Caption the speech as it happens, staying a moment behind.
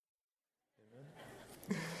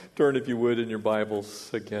Turn, if you would, in your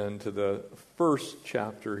Bibles again to the first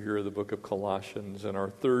chapter here of the book of Colossians and our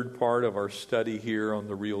third part of our study here on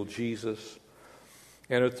the real Jesus.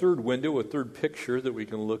 And a third window, a third picture that we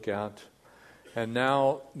can look at. And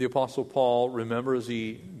now the Apostle Paul, remember, as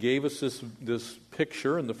he gave us this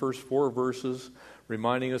picture in the first 4 verses,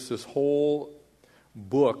 reminding us this whole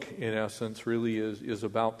book, in essence, really is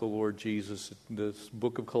about the Lord Jesus. This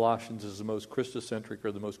book of Colossians is the most Christocentric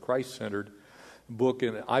or the most Christ-centered book,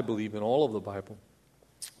 I believe, in all of the Bible.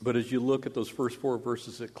 But as you look at those first 4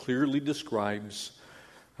 verses, it clearly describes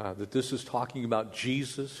that this is talking about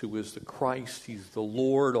Jesus, who is the Christ. He's the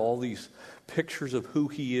Lord. All these pictures of who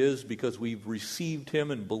He is because we've received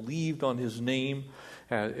Him and believed on His name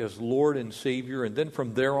as Lord and Savior. And then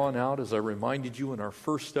from there on out, as I reminded you in our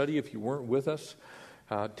first study, if you weren't with us,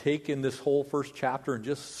 take in this whole first chapter and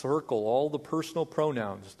just circle all the personal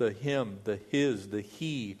pronouns, the him, the his, the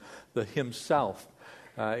he, the himself,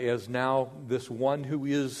 as now this one who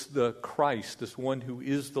is the Christ, this one who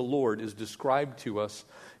is the Lord, is described to us.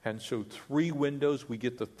 And so 3 windows, we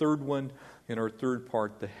get the third one in our third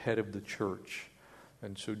part, the head of the church.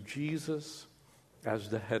 And so Jesus as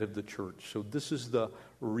the head of the church. So this is the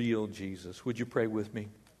real Jesus. Would you pray with me?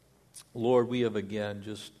 Lord, we have again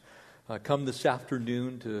just come this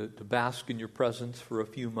afternoon to bask in your presence for a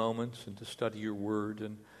few moments and to study your word.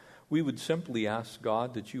 And we would simply ask,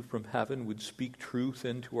 God, that you from heaven would speak truth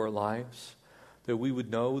into our lives, that we would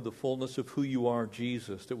know the fullness of who you are,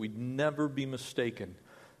 Jesus, that we'd never be mistaken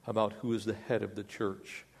about who is the head of the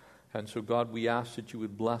church. And so, God, we ask that you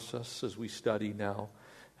would bless us as we study now.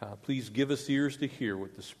 Please give us ears to hear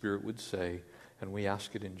what the Spirit would say, and we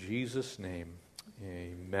ask it in Jesus' name.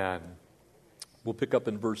 Amen. We'll pick up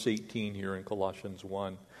in verse 18 here in Colossians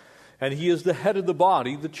 1. And he is the head of the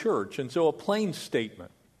body, the church. And so a plain statement.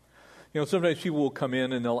 Sometimes people will come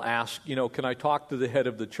in and they'll ask, can I talk to the head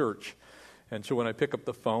of the church? And so when I pick up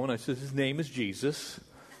the phone, I say, his name is Jesus.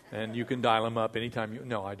 And you can dial him up anytime you...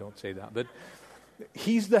 No, I don't say that. But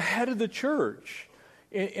he's the head of the church.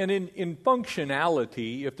 And in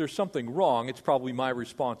functionality, if there's something wrong, it's probably my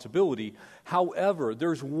responsibility. However,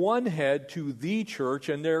 there's one head to the church,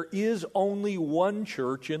 and there is only one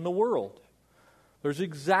church in the world. There's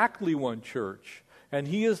exactly one church, and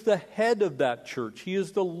he is the head of that church. He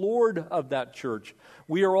is the Lord of that church.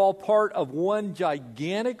 We are all part of one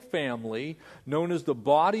gigantic family known as the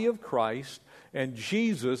body of Christ, and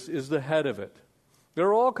Jesus is the head of it. There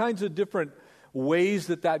are all kinds of different ways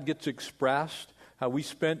that gets expressed. We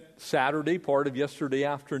spent Saturday, part of yesterday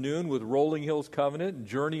afternoon, with Rolling Hills Covenant and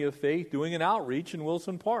Journey of Faith doing an outreach in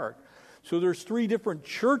Wilson Park. So there's 3 different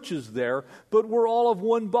churches there, but we're all of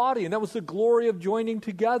one body, and that was the glory of joining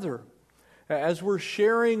together. As we're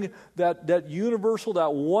sharing that universal,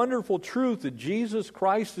 that wonderful truth that Jesus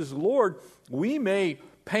Christ is Lord, we may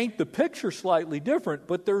paint the picture slightly different,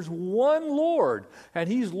 but there's one Lord, and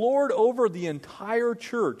He's Lord over the entire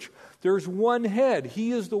church. There's one head.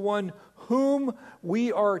 He is the one whom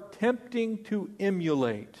we are attempting to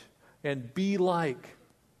emulate and be like.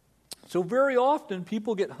 So very often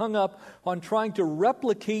people get hung up on trying to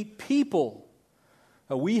replicate people.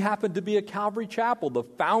 We happen to be a Calvary Chapel. The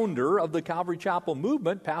founder of the Calvary Chapel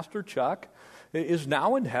movement, Pastor Chuck, is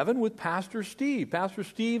now in heaven with Pastor Steve. Pastor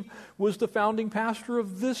Steve was the founding pastor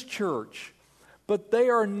of this church. But they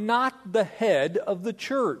are not the head of the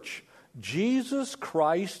church. Jesus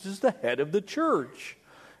Christ is the head of the church.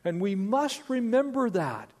 And we must remember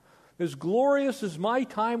that. As glorious as my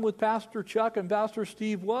time with Pastor Chuck and Pastor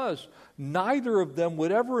Steve was, neither of them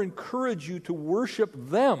would ever encourage you to worship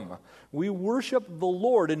them. We worship the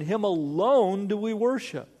Lord, and Him alone do we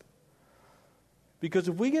worship. Because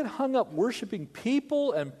if we get hung up worshiping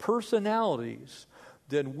people and personalities,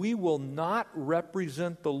 then we will not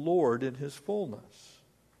represent the Lord in His fullness.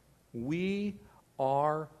 We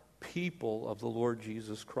are people of the Lord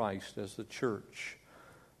Jesus Christ as the church.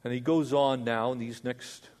 And he goes on now in these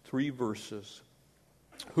next 3 verses.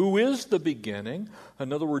 Who is the beginning?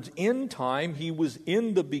 In other words, in time, he was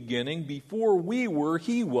in the beginning. Before we were,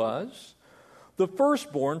 he was. The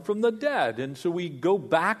firstborn from the dead. And so we go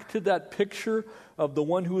back to that picture of the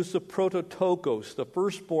one who is the prototokos, the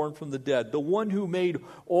firstborn from the dead, the one who made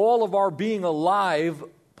all of our being alive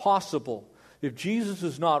possible. If Jesus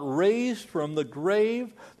is not raised from the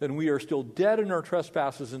grave, then we are still dead in our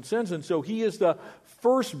trespasses and sins. And so he is the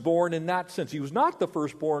firstborn in that sense. He was not the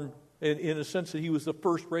firstborn in a sense that he was the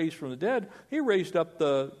first raised from the dead. He raised up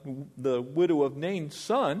the widow of Nain's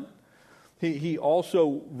son. He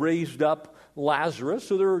also raised up Lazarus.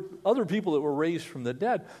 So there are other people that were raised from the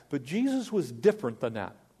dead. But Jesus was different than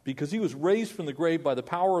that. because he was raised from the grave by the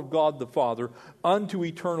power of God the Father unto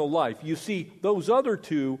eternal life. You see, those other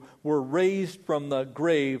two were raised from the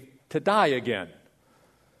grave to die again.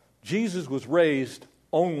 Jesus was raised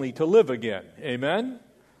only to live again. Amen?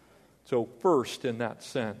 So first in that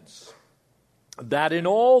sense, that in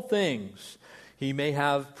all things he may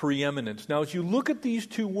have preeminence. Now as you look at these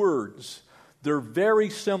two words, they're very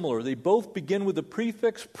similar. They both begin with the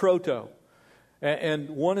prefix proto. And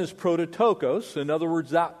one is prototokos, in other words,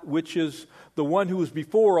 that which is the one who was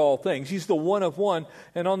before all things. He's the one of one.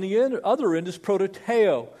 And on the other end is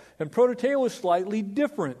prototeo. And prototeo is slightly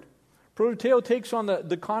different. Prototeo takes on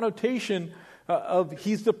the connotation of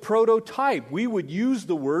he's the prototype. We would use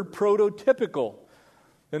the word prototypical.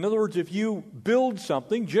 In other words, if you build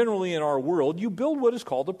something, generally in our world, you build what is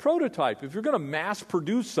called a prototype. If you're going to mass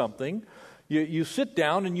produce something, you sit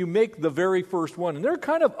down and you make the very first one. And they're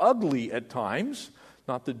kind of ugly at times.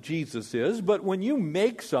 Not that Jesus is. But when you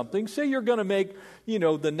make something, say you're going to make,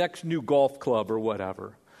 the next new golf club or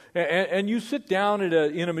whatever. And you sit down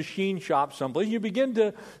in a machine shop someplace. You begin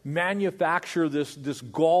to manufacture this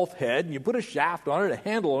golf head. And you put a shaft on it, a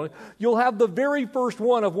handle on it. You'll have the very first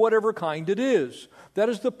one of whatever kind it is. That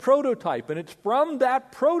is the prototype. And it's from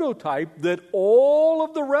that prototype that all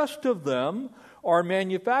of the rest of them are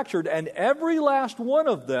manufactured, and every last one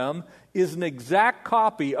of them is an exact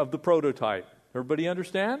copy of the prototype. Everybody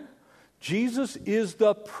understand? Jesus is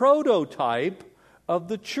the prototype of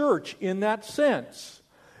the church in that sense.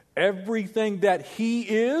 Everything that he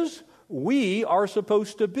is, we are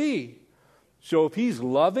supposed to be. So if he's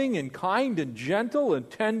loving and kind and gentle and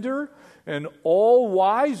tender and all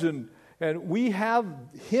wise, and we have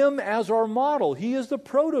him as our model, he is the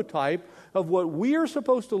prototype of what we are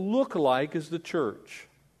supposed to look like as the church.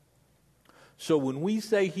 So when we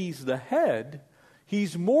say he's the head,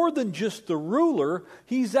 he's more than just the ruler.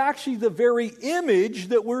 He's actually the very image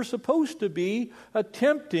that we're supposed to be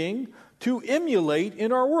attempting to emulate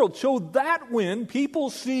in our world. So that when people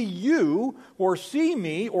see you or see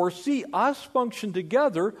me or see us function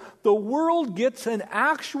together, the world gets an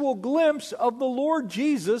actual glimpse of the Lord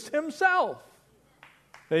Jesus himself.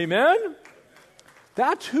 Amen?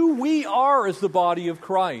 That's who we are as the body of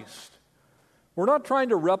Christ. We're not trying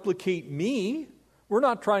to replicate me. We're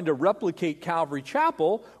not trying to replicate Calvary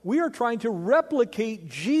Chapel. We are trying to replicate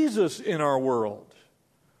Jesus in our world.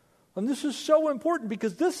 And this is so important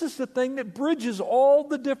because this is the thing that bridges all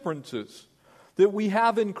the differences that we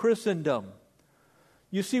have in Christendom.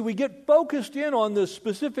 You see, we get focused in on the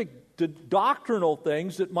specific doctrinal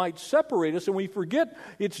things that might separate us, and we forget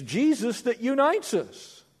it's Jesus that unites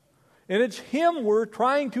us. And it's him we're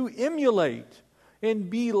trying to emulate and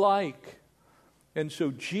be like. And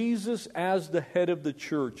so Jesus as the head of the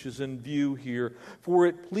church is in view here. For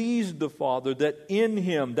it pleased the Father that in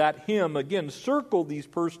him, again, circle these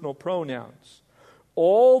personal pronouns,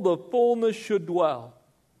 all the fullness should dwell.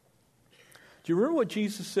 Do you remember what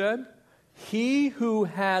Jesus said? He who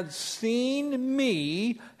has seen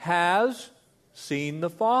me has seen the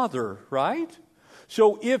Father, right?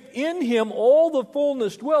 So if in him all the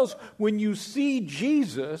fullness dwells, when you see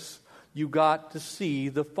Jesus, you got to see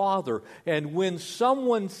the Father. And when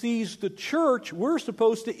someone sees the church, we're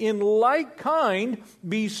supposed to, in like kind,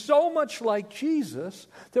 be so much like Jesus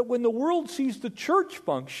that when the world sees the church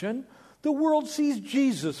function, the world sees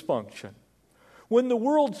Jesus function. When the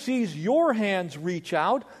world sees your hands reach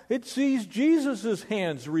out, it sees Jesus'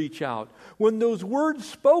 hands reach out. When those words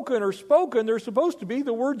spoken are spoken, they're supposed to be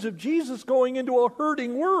the words of Jesus going into a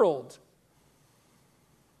hurting world.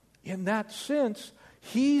 In that sense,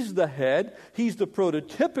 he's the head, he's the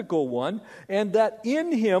prototypical one, and that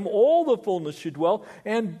in him all the fullness should dwell.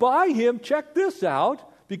 And by him, check this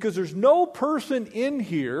out, because there's no person in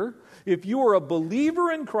here, if you are a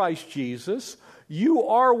believer in Christ Jesus, you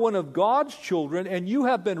are one of God's children, and you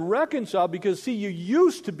have been reconciled because, see, you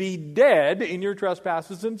used to be dead in your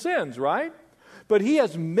trespasses and sins, right? But he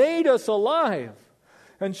has made us alive.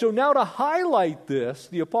 And so now to highlight this,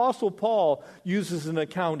 the Apostle Paul uses an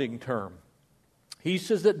accounting term. He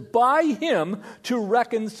says that by him to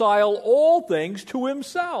reconcile all things to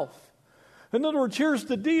himself. In other words, here's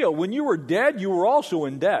the deal. When you were dead, you were also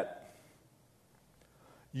in debt.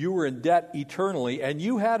 You were in debt eternally, and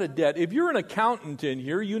you had a debt. If you're an accountant in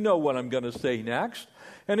here, you know what I'm going to say next.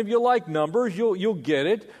 And if you like numbers, you'll get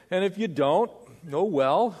it. And if you don't, oh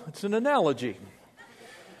well, it's an analogy.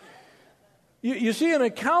 You see, in an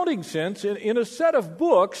accounting sense, in a set of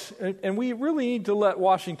books, and we really need to let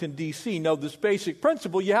Washington, D.C. know this basic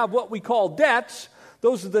principle, you have what we call debts.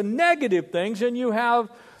 Those are the negative things, and you have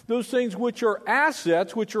those things which are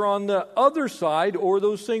assets, which are on the other side, or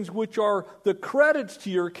those things which are the credits to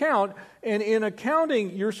your account. And in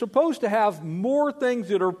accounting, you're supposed to have more things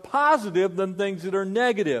that are positive than things that are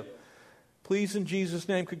negative. Please, in Jesus'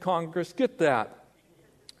 name, could Congress get that?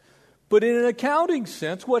 But in an accounting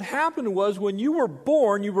sense, what happened was when you were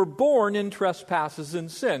born in trespasses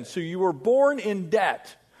and sins. So you were born in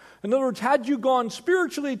debt. In other words, had you gone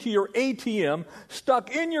spiritually to your ATM,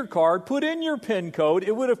 stuck in your card, put in your PIN code,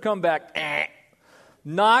 it would have come back,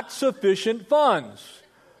 not sufficient funds.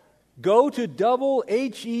 Go to double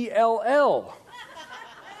HELL.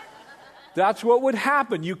 That's what would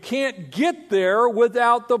happen. You can't get there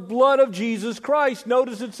without the blood of Jesus Christ.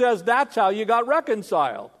 Notice it says that's how you got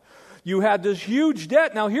reconciled. You had this huge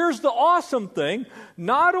debt. Now here's the awesome thing.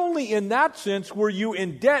 Not only in that sense were you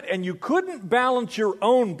in debt and you couldn't balance your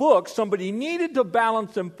own books, somebody needed to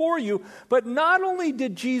balance them for you, but not only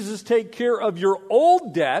did Jesus take care of your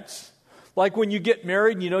old debts, like when you get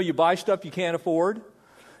married and you buy stuff you can't afford,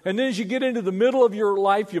 and then as you get into the middle of your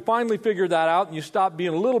life, you finally figure that out and you stop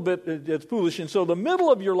being a little bit it's foolish. And so the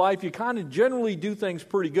middle of your life, you kind of generally do things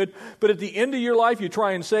pretty good, but at the end of your life, you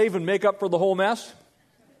try and save and make up for the whole mess.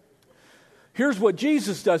 Here's what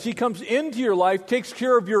Jesus does. He comes into your life, takes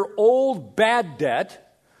care of your old bad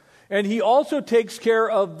debt, and he also takes care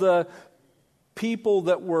of the people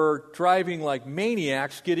that were driving like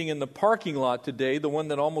maniacs getting in the parking lot today, the one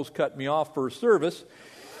that almost cut me off for service.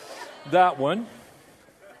 That one.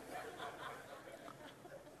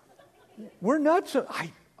 We're nuts.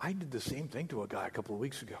 I did the same thing to a guy a couple of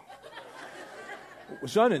weeks ago. It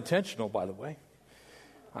was unintentional, by the way.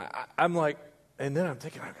 I'm like, and then I'm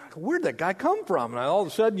thinking, where'd that guy come from? And all of a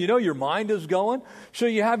sudden, your mind is going. So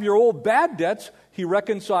you have your old bad debts. He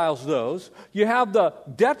reconciles those. You have the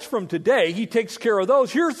debts from today. He takes care of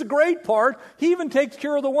those. Here's the great part. He even takes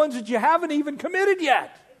care of the ones that you haven't even committed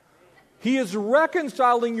yet. He is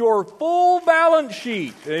reconciling your full balance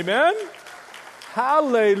sheet. Amen?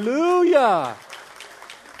 Hallelujah.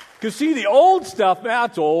 Because see, the old stuff,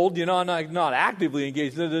 that's old. I'm not actively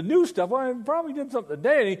engaged. The new stuff, well, I probably did something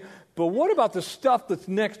today. But what about the stuff that's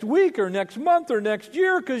next week or next month or next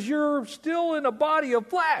year? Because you're still in a body of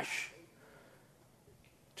flesh.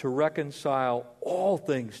 To reconcile all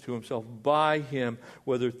things to himself by him,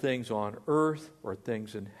 whether things on earth or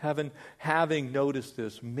things in heaven, having, noticed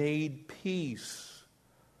this, made peace.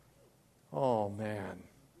 Oh, man.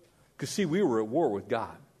 Because see, we were at war with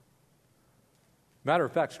God. Matter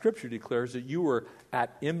of fact, Scripture declares that you were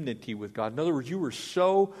at enmity with God. In other words, you were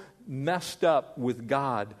so messed up with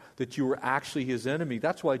God that you were actually his enemy.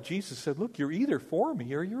 That's why Jesus said, look, you're either for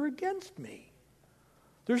me or you're against me.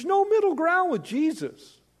 There's no middle ground with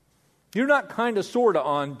Jesus. You're not kind of sort of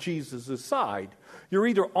on Jesus' side. You're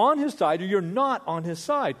either on his side or you're not on his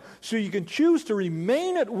side. So you can choose to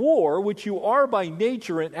remain at war, which you are by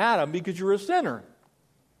nature in Adam, because you're a sinner.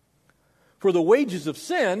 For the wages of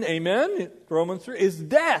sin, amen, Romans 3, is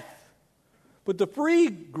death. But the free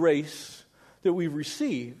grace that we've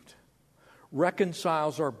received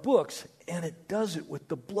reconciles our books, and it does it with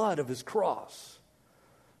the blood of his cross.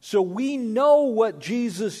 So we know what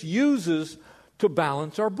Jesus uses to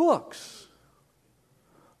balance our books.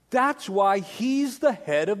 That's why he's the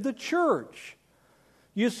head of the church.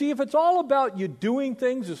 You see, if it's all about you doing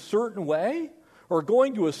things a certain way, or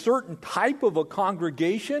going to a certain type of a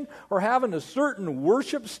congregation, or having a certain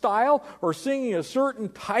worship style, or singing a certain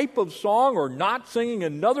type of song, or not singing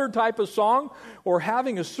another type of song, or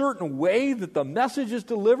having a certain way that the message is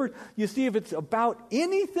delivered, you see, if it's about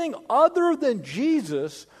anything other than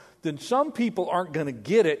Jesus, then some people aren't going to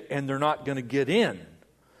get it, and they're not going to get in.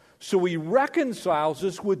 So he reconciles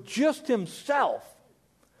us with just himself,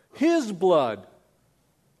 his blood,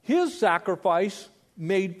 his sacrifice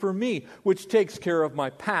made for me, which takes care of my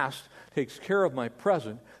past, takes care of my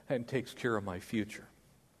present, and takes care of my future.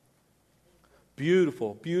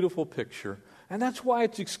 Beautiful, beautiful picture. And that's why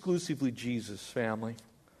it's exclusively Jesus, family.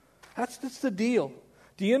 That's the deal.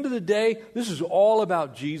 At the end of the day, this is all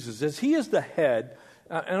about Jesus. As he is the head,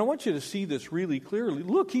 and I want you to see this really clearly.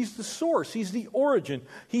 Look, he's the source. He's the origin.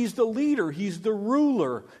 He's the leader. He's the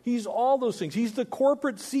ruler. He's all those things. He's the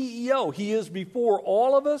corporate CEO. He is before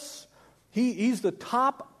all of us. He's the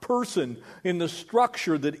top person in the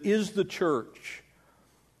structure that is the church.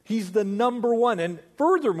 He's the number one. And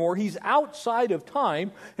furthermore, he's outside of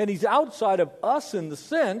time, and he's outside of us in the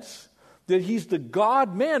sense that he's the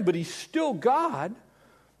God-man, but he's still God.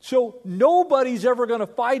 So nobody's ever going to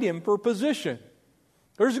fight him for position.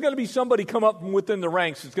 There's going to be somebody come up from within the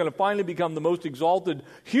ranks that's going to finally become the most exalted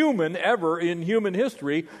human ever in human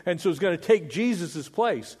history, and so it's going to take Jesus'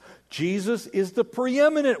 place. Jesus is the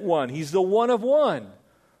preeminent one. He's the one of one.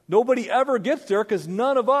 Nobody ever gets there because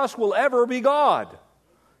none of us will ever be God.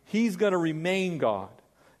 He's going to remain God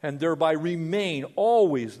and thereby remain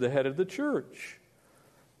always the head of the church.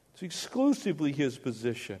 It's exclusively his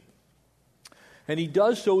position. And he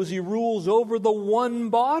does so as he rules over the one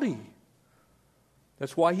body.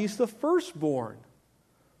 That's why he's the firstborn.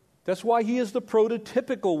 That's why he is the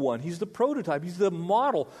prototypical one. He's the prototype. He's the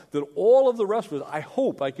model that all of the rest of us, I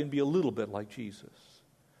hope I can be a little bit like Jesus.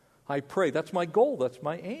 I pray. That's my goal. That's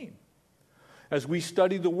my aim. As we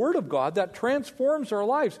study the Word of God, that transforms our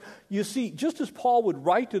lives. You see, just as Paul would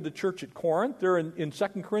write to the church at Corinth, there in 2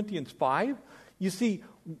 Corinthians 5, you see,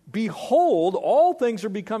 behold, all things are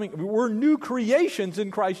becoming, we're new creations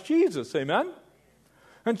in Christ Jesus. Amen?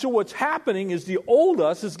 And so what's happening is the old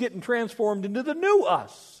us is getting transformed into the new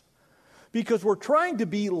us. Because we're trying to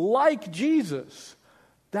be like Jesus.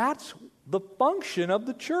 That's the function of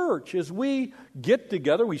the church. As we get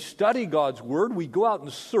together, we study God's Word, we go out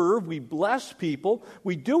and serve, we bless people,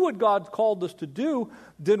 we do what God's called us to do,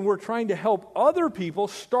 then we're trying to help other people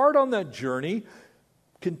start on that journey,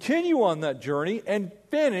 continue on that journey, and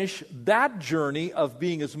finish that journey of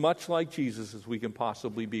being as much like Jesus as we can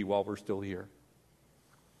possibly be while we're still here.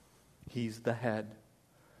 He's the head.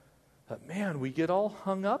 But man, we get all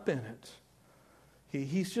hung up in it.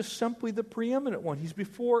 He's just simply the preeminent one. He's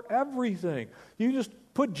before everything. You just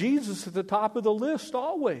put Jesus at the top of the list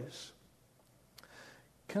always.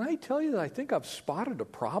 Can I tell you that I think I've spotted a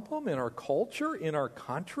problem in our culture, in our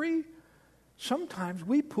country? Sometimes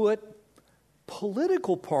we put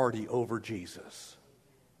political party over Jesus.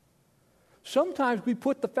 Sometimes we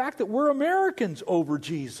put the fact that we're Americans over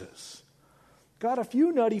Jesus. Got a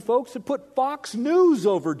few nutty folks that put Fox News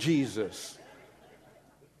over Jesus.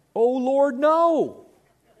 Oh, Lord, no.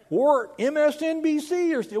 Or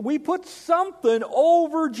MSNBC. We put something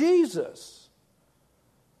over Jesus.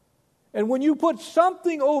 And when you put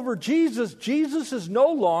something over Jesus, Jesus is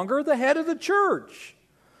no longer the head of the church.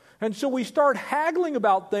 And so we start haggling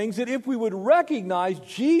about things that if we would recognize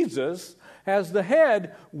Jesus as the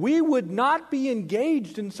head, we would not be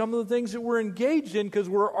engaged in some of the things that we're engaged in because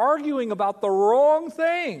we're arguing about the wrong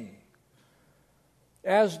thing.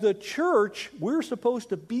 As the church, we're supposed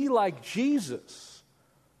to be like Jesus,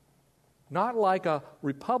 not like a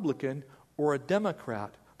Republican or a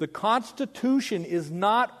Democrat. The Constitution is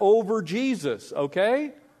not over Jesus,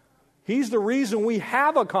 okay? He's the reason we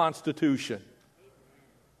have a Constitution.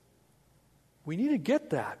 We need to get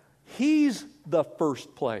that. He's the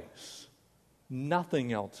first place.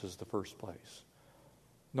 Nothing else is the first place.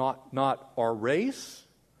 Not our race,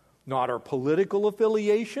 not our political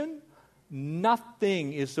affiliation.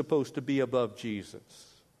 Nothing is supposed to be above Jesus.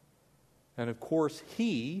 And of course,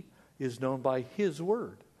 He is known by His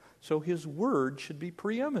Word. So His Word should be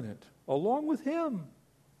preeminent along with Him.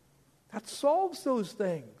 That solves those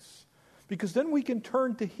things. Because then we can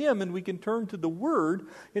turn to Him and we can turn to the Word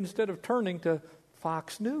instead of turning to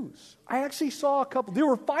Fox News. I actually saw a couple, they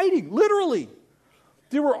were fighting, literally.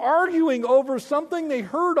 They were arguing over something they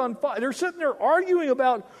heard on Fox. They're sitting there arguing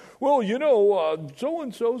about, well,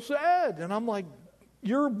 so-and-so said. And I'm like,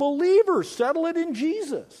 you're believers. Settle it in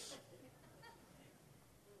Jesus.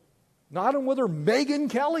 Not on whether Megyn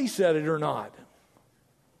Kelly said it or not.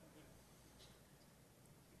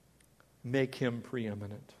 Make Him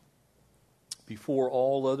preeminent. Before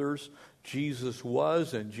all others, Jesus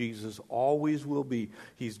was and Jesus always will be.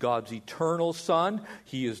 He's God's eternal Son.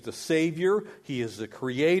 He is the Savior. He is the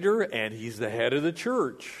Creator. And He's the head of the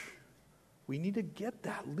church. We need to get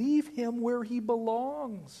that. Leave Him where He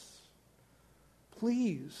belongs.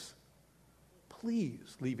 Please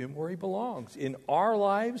leave Him where He belongs. In our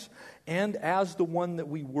lives and as the one that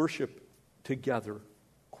we worship together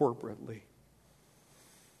corporately.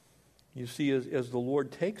 You see, as the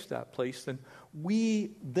Lord takes that place, then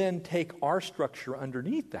we then take our structure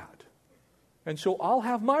underneath that. And so I'll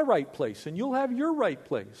have my right place, and you'll have your right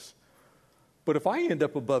place. But if I end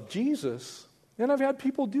up above Jesus, and I've had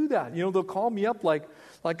people do that. They'll call me up like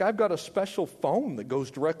I've got a special phone that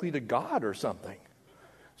goes directly to God or something.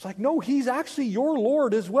 It's like, no, He's actually your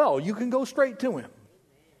Lord as well. You can go straight to Him.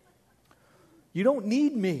 You don't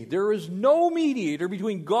need me. There is no mediator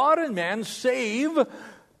between God and man save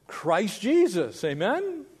Christ Jesus.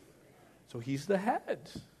 Amen? So He's the head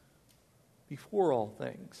before all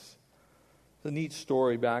things. It's a neat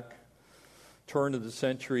story back, turn of the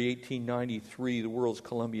century, 1893, the World's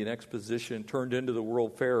Columbian Exposition turned into the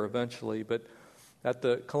World Fair eventually, but at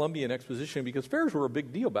the Columbian Exposition, because fairs were a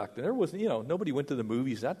big deal back then. There wasn't, nobody went to the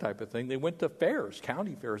movies, that type of thing. They went to fairs,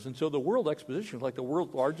 county fairs, and so the World Exposition was like the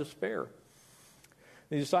world's largest fair.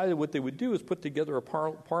 They decided what they would do is put together a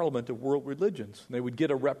parliament of world religions. And they would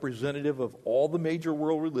get a representative of all the major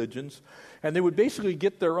world religions, and they would basically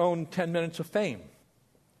get their own 10 minutes of fame.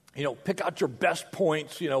 Pick out your best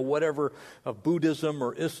points, whatever, of Buddhism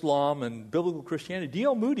or Islam and biblical Christianity.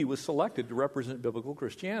 D.L. Moody was selected to represent biblical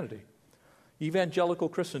Christianity, evangelical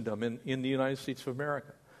Christendom in the United States of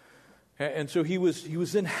America. And so he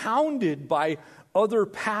was then hounded by other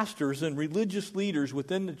pastors and religious leaders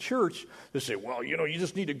within the church to say, well, you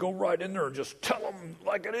just need to go right in there and just tell them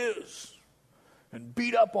like it is and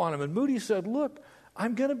beat up on them. And Moody said, look,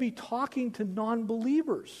 I'm going to be talking to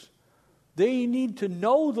non-believers. They need to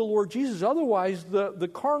know the Lord Jesus. Otherwise, the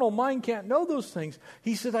carnal mind can't know those things.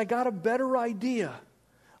 He said, I got a better idea.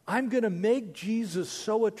 I'm going to make Jesus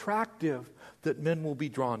so attractive that men will be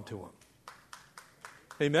drawn to him.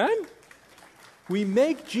 Amen? We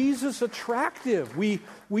make Jesus attractive. We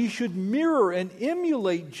should mirror and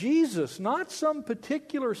emulate Jesus, not some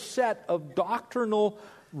particular set of doctrinal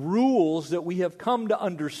rules that we have come to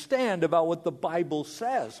understand about what the Bible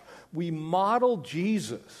says. We model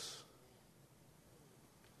Jesus.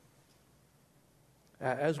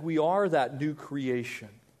 As we are that new creation.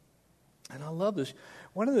 And I love this.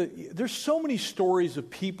 There's so many stories of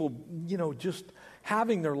people, just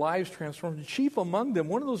having their lives transformed. And chief among them,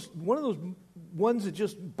 one of those ones that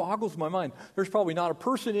just boggles my mind. There's probably not a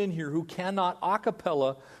person in here who cannot a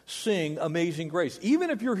cappella sing Amazing Grace. Even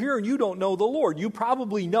if you're here and you don't know the Lord, you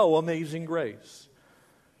probably know Amazing Grace.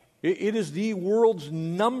 It is the world's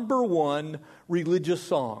number one religious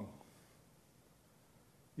song.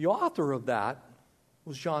 The author of that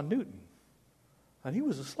was John Newton. And he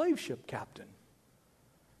was a slave ship captain.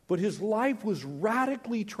 But his life was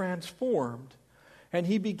radically transformed, and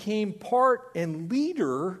he became part and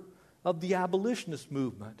leader of the abolitionist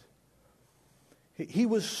movement. He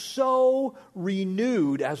was so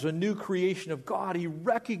renewed as a new creation of God. He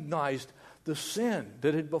recognized the sin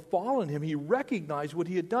that had befallen him. He recognized what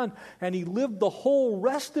he had done, and he lived the whole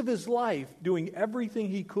rest of his life doing everything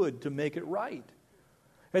he could to make it right.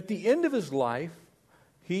 At the end of his life,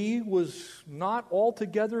 he was not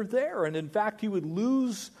altogether there. And in fact, he would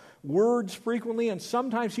lose words frequently, and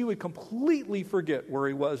sometimes he would completely forget where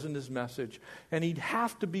he was in his message. And he'd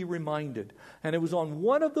have to be reminded. And it was on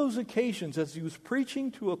one of those occasions, as he was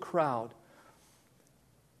preaching to a crowd,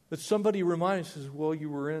 that somebody reminded him, says, well, you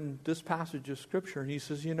were in this passage of Scripture. And he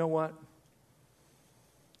says, you know what?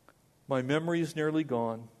 My memory is nearly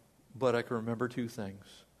gone, but I can remember two things.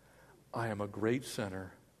 I am a great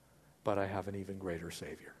sinner, but I have an even greater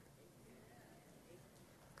Savior.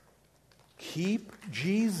 Keep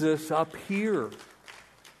Jesus up here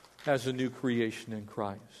as a new creation in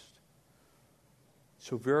Christ.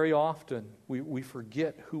 So very often we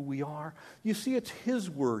forget who we are. You see, it's His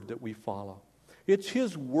word that we follow. It's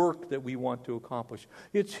His work that we want to accomplish.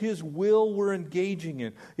 It's His will we're engaging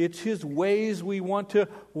in. It's His ways we want to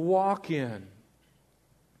walk in.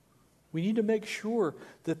 We need to make sure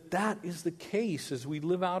that that is the case as we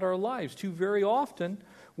live out our lives. Too very often,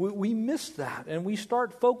 we miss that, and we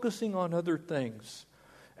start focusing on other things.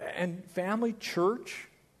 And family, church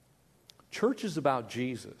is about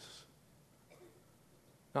Jesus.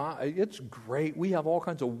 Now, it's great. We have all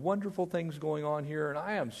kinds of wonderful things going on here, and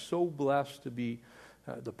I am so blessed to be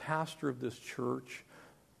the pastor of this church.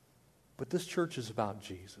 But this church is about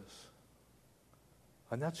Jesus.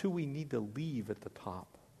 And that's who we need to leave at the top.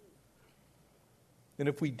 And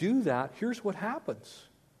if we do that, here's what happens.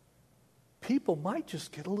 People might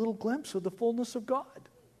just get a little glimpse of the fullness of God.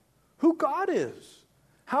 Who God is.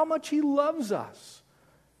 How much He loves us.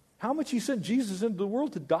 How much He sent Jesus into the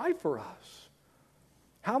world to die for us.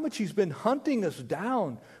 How much He's been hunting us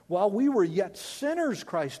down. While we were yet sinners,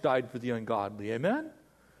 Christ died for the ungodly. Amen?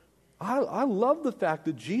 I love the fact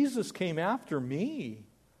that Jesus came after me.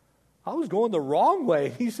 I was going the wrong way.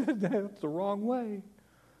 He said, that's the wrong way.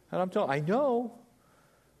 And I'm telling I know.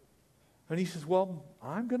 And He says, well,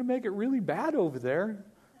 I'm going to make it really bad over there.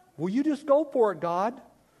 Will you just go for it, God?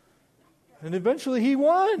 And eventually He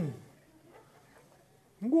won.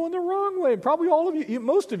 I'm going the wrong way. Probably all of you,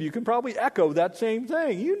 most of you can probably echo that same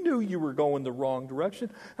thing. You knew you were going the wrong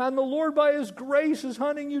direction. And the Lord, by His grace, is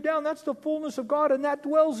hunting you down. That's the fullness of God, and that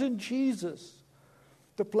dwells in Jesus.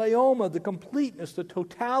 The pleroma, the completeness, the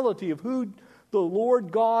totality of who the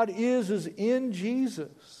Lord God is in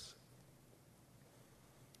Jesus.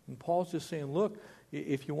 And Paul's just saying, look,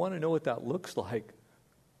 if you want to know what that looks like,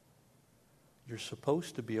 you're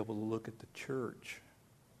supposed to be able to look at the church.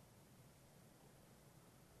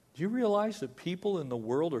 Do you realize that people in the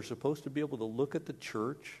world are supposed to be able to look at the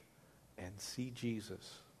church and see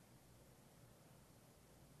Jesus?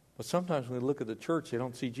 But sometimes when they look at the church, they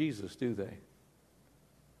don't see Jesus, do they?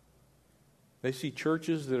 They see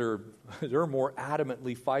churches that are they're more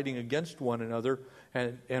adamantly fighting against one another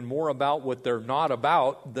and more about what they're not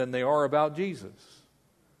about than they are about Jesus.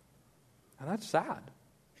 And that's sad.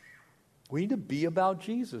 We need to be about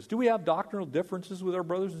Jesus. Do we have doctrinal differences with our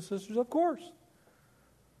brothers and sisters? Of course.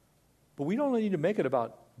 But we don't need to make it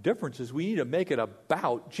about differences. We need to make it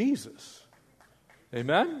about Jesus.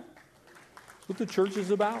 Amen? That's what the church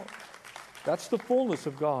is about. That's the fullness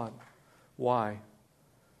of God. Why?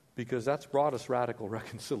 Because that's brought us radical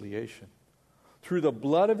reconciliation. Through the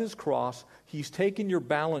blood of His cross, He's taken your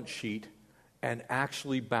balance sheet and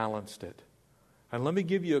actually balanced it. And let me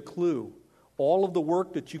give you a clue. All of the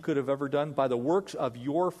work that you could have ever done by the works of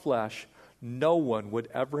your flesh, no one would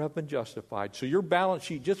ever have been justified. So your balance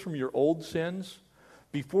sheet, just from your old sins,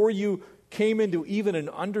 before you came into even an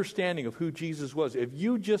understanding of who Jesus was, if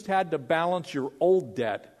you just had to balance your old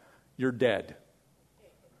debt, you're dead.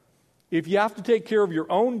 If you have to take care of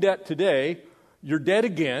your own debt today, you're dead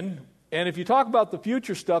again. And if you talk about the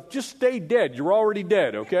future stuff, just stay dead. You're already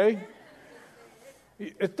dead, okay?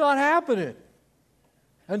 It's not happening.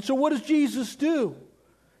 And so what does Jesus do?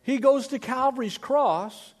 He goes to Calvary's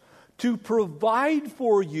cross to provide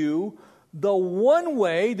for you the one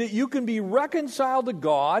way that you can be reconciled to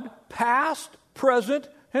God, past, present,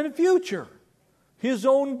 and future. His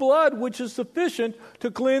own blood, which is sufficient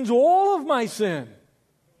to cleanse all of my sin.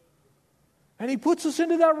 And He puts us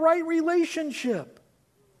into that right relationship.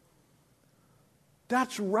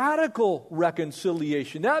 That's radical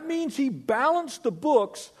reconciliation. That means He balanced the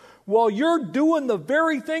books while you're doing the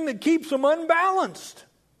very thing that keeps them unbalanced.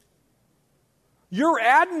 You're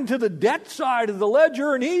adding to the debt side of the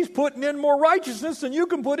ledger, and He's putting in more righteousness than you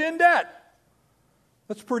can put in debt.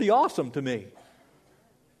 That's pretty awesome to me.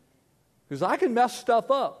 Because I can mess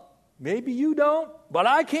stuff up. Maybe you don't, but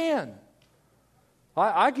I can.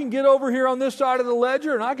 I can get over here on this side of the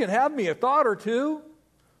ledger and I can have me a thought or two.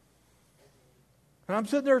 And I'm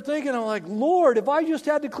sitting there thinking, I'm like, Lord, if I just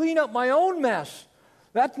had to clean up my own mess,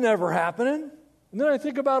 that's never happening. And then I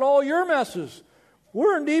think about all your messes.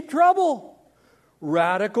 We're in deep trouble.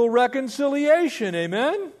 Radical reconciliation,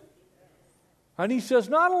 amen? And He says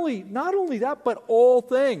not only that, but all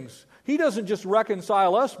things. He doesn't just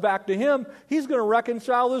reconcile us back to Him. He's going to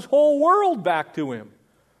reconcile this whole world back to Him.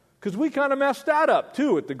 Because we kind of messed that up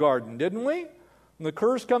too at the garden, didn't we? When the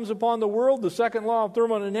curse comes upon the world, the second law of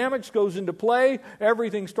thermodynamics goes into play.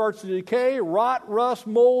 Everything starts to decay, rot, rust,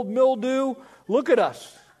 mold, mildew. Look at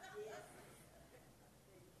us.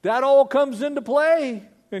 That all comes into play.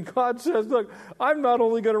 And God says, look, I'm not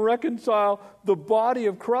only going to reconcile the body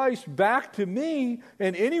of Christ back to me,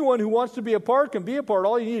 and anyone who wants to be a part can be a part.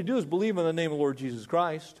 All you need to do is believe in the name of the Lord Jesus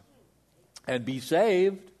Christ and be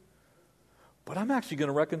saved. But I'm actually going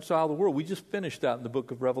to reconcile the world. We just finished that in the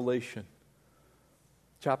book of Revelation.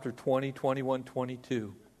 Chapter 20, 21,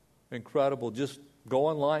 22. Incredible. Just go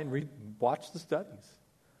online, read, watch the studies.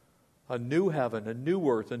 A new heaven, a new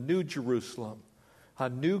earth, a new Jerusalem, a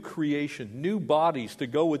new creation, new bodies to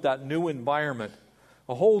go with that new environment,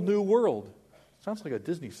 a whole new world. Sounds like a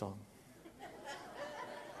Disney song.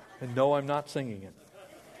 And no, I'm not singing it.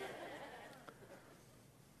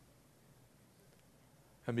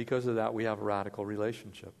 And because of that, we have a radical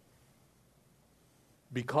relationship.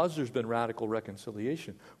 Because there's been radical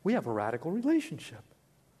reconciliation, we have a radical relationship.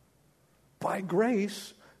 By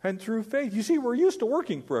grace and through faith. You see, we're used to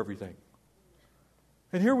working for everything.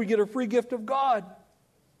 And here we get a free gift of God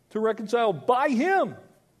to reconcile by Him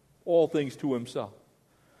all things to Himself.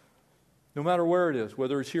 No matter where it is,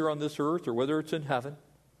 whether it's here on this earth or whether it's in heaven,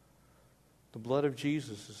 the blood of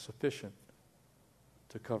Jesus is sufficient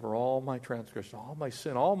to cover all my transgression, all my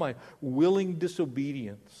sin, all my willing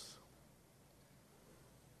disobedience.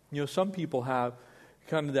 You know, some people have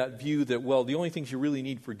kind of that view that, well, the only things you really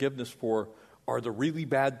need forgiveness for are the really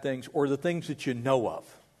bad things or the things that you know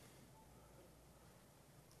of.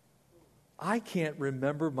 I can't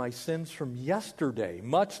remember my sins from yesterday,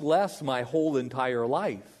 much less my whole entire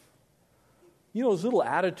life. You know those little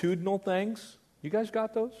attitudinal things? You guys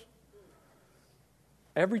got those?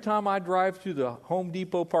 Every time I drive through the Home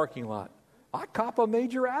Depot parking lot, I cop a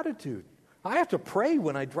major attitude. I have to pray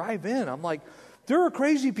when I drive in. I'm like, there are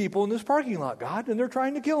crazy people in this parking lot, God, and they're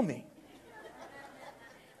trying to kill me.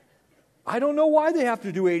 I don't know why they have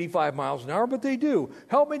to do 85 miles an hour, but they do.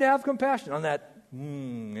 Help me to have compassion on that.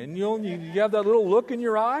 And you have that little look in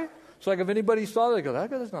your eye. It's like if anybody saw that, they go,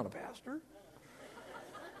 that guy's not a pastor.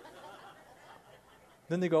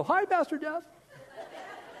 Then they go, hi, Pastor Jeff.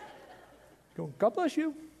 Go, God bless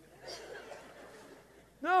you.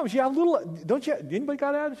 No, you have little, don't you, anybody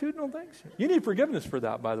got attitudinal things? You need forgiveness for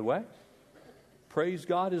that, by the way. Praise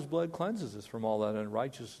God, His blood cleanses us from all that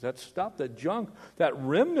unrighteousness. That stuff, that junk, that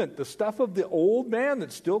remnant, the stuff of the old man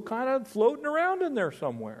that's still kind of floating around in there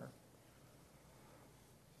somewhere.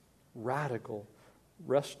 Radical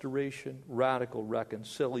restoration, radical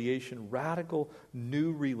reconciliation, radical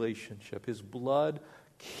new relationship. His blood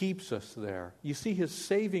keeps us there. You see, His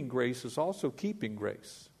saving grace is also keeping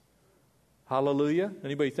grace. Hallelujah.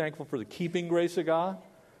 Anybody thankful for the keeping grace of God?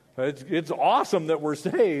 It's awesome that we're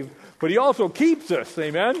saved, but He also keeps us.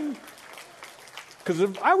 Amen? Because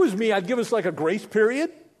if I was me, I'd give us like a grace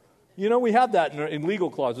period. You know, we have that in legal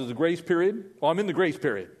clauses, a grace period. Well, I'm in the grace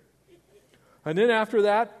period. And then after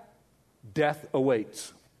that, death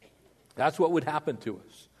awaits. That's what would happen to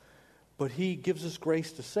us. But He gives us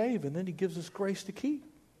grace to save, and then He gives us grace to keep.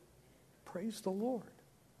 Praise the Lord.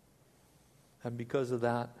 And because of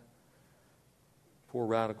that, 4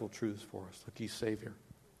 radical truths for us. Look, He's Savior.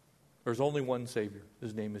 There's only one Savior.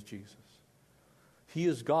 His name is Jesus. He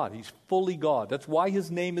is God. He's fully God. That's why His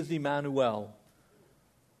name is Emmanuel.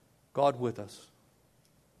 God with us.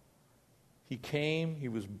 He came. He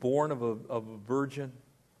was born of a virgin.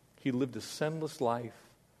 He lived a sinless life.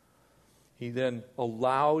 He then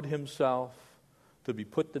allowed Himself to be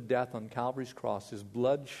put to death on Calvary's cross, His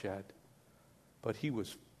blood shed. But He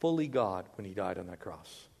was fully God when He died on that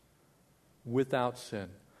cross, without sin.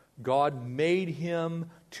 God made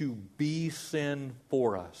Him to be sin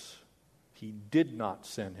for us. He did not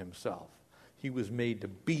sin Himself. He was made to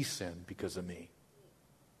be sin because of me.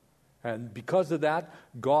 And because of that,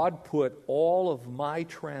 God put all of my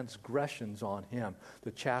transgressions on Him,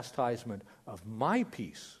 the chastisement of my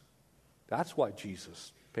peace. That's why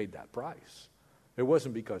Jesus paid that price. It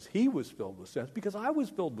wasn't because He was filled with sin, it's because I was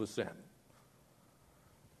filled with sin.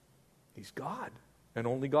 He's God, and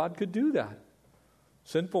only God could do that.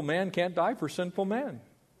 Sinful man can't die for sinful man.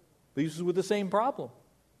 Leaves us with the same problem.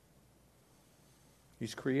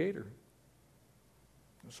 He's Creator.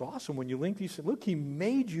 It's awesome when you link these. Look, He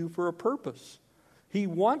made you for a purpose. He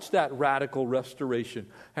wants that radical restoration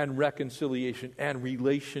and reconciliation and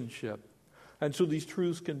relationship. And so these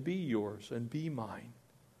truths can be yours and be mine.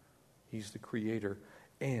 He's the Creator,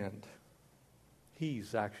 and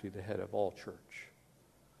He's actually the head of all church.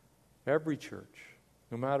 Every church,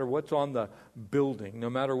 no matter what's on the building, no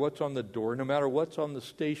matter what's on the door, no matter what's on the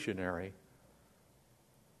stationery,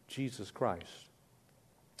 Jesus Christ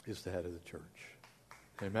is the head of the church.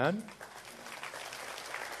 Amen?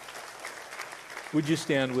 Would you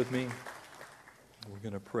stand with me? We're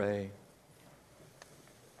going to pray.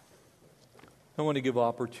 I want to give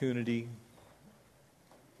opportunity.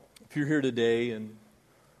 If you're here today and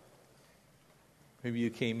maybe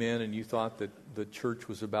you came in and you thought that the church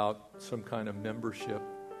was about some kind of membership.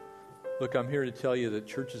 Look, I'm here to tell you that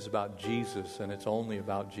church is about Jesus, and it's only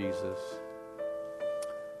about Jesus.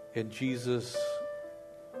 And Jesus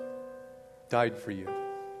died for you.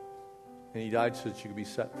 And He died so that you could be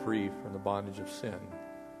set free from the bondage of sin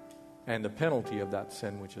and the penalty of that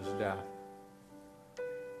sin, which is death.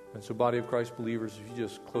 And so, body of Christ believers, if you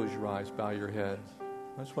just close your eyes, bow your heads.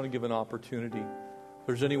 I just want to give an opportunity. If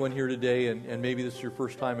there's anyone here today, and maybe this is your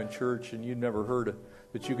first time in church and you've never heard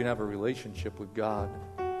that you can have a relationship with God,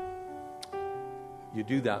 you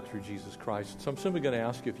do that through Jesus Christ. So I'm simply going to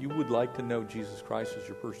ask you, if you would like to know Jesus Christ as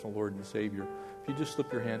your personal Lord and Savior, if you just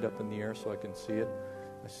slip your hand up in the air so I can see it.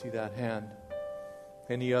 I see that hand.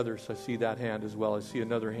 Any others? I see that hand as well. I see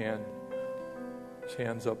another hand. His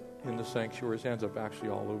hand's up in the sanctuary. His hand's up actually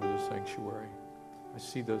all over the sanctuary. I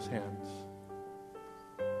see those hands.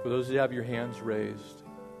 For those that have your hands raised,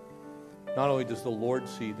 not only does the Lord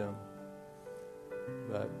see them,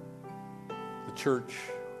 but the church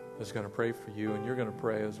is going to pray for you, and you're going to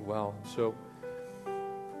pray as well. So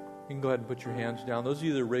you can go ahead and put your hands down. Those of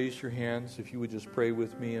you that raised your hands, if you would just pray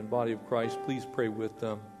with me, and body of Christ, please pray with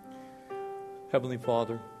them. Heavenly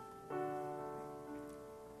Father,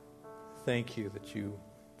 thank you that you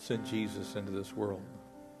sent Jesus into this world.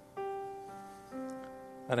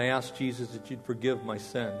 And I ask, Jesus, that you'd forgive my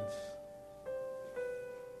sins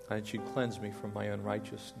and that you'd cleanse me from my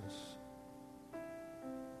unrighteousness.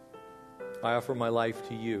 I offer my life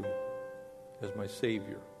to you as my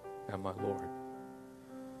Savior and my Lord.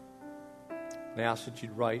 And I ask that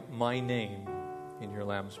you'd write my name in your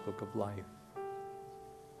Lamb's Book of Life.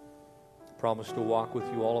 I promise to walk with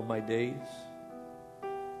you all of my days,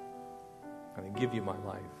 and I give you my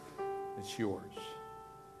life. It's yours.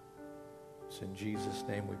 It's in Jesus'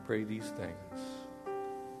 name we pray these things.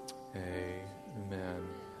 Amen.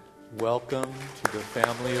 Welcome to the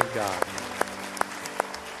family of God.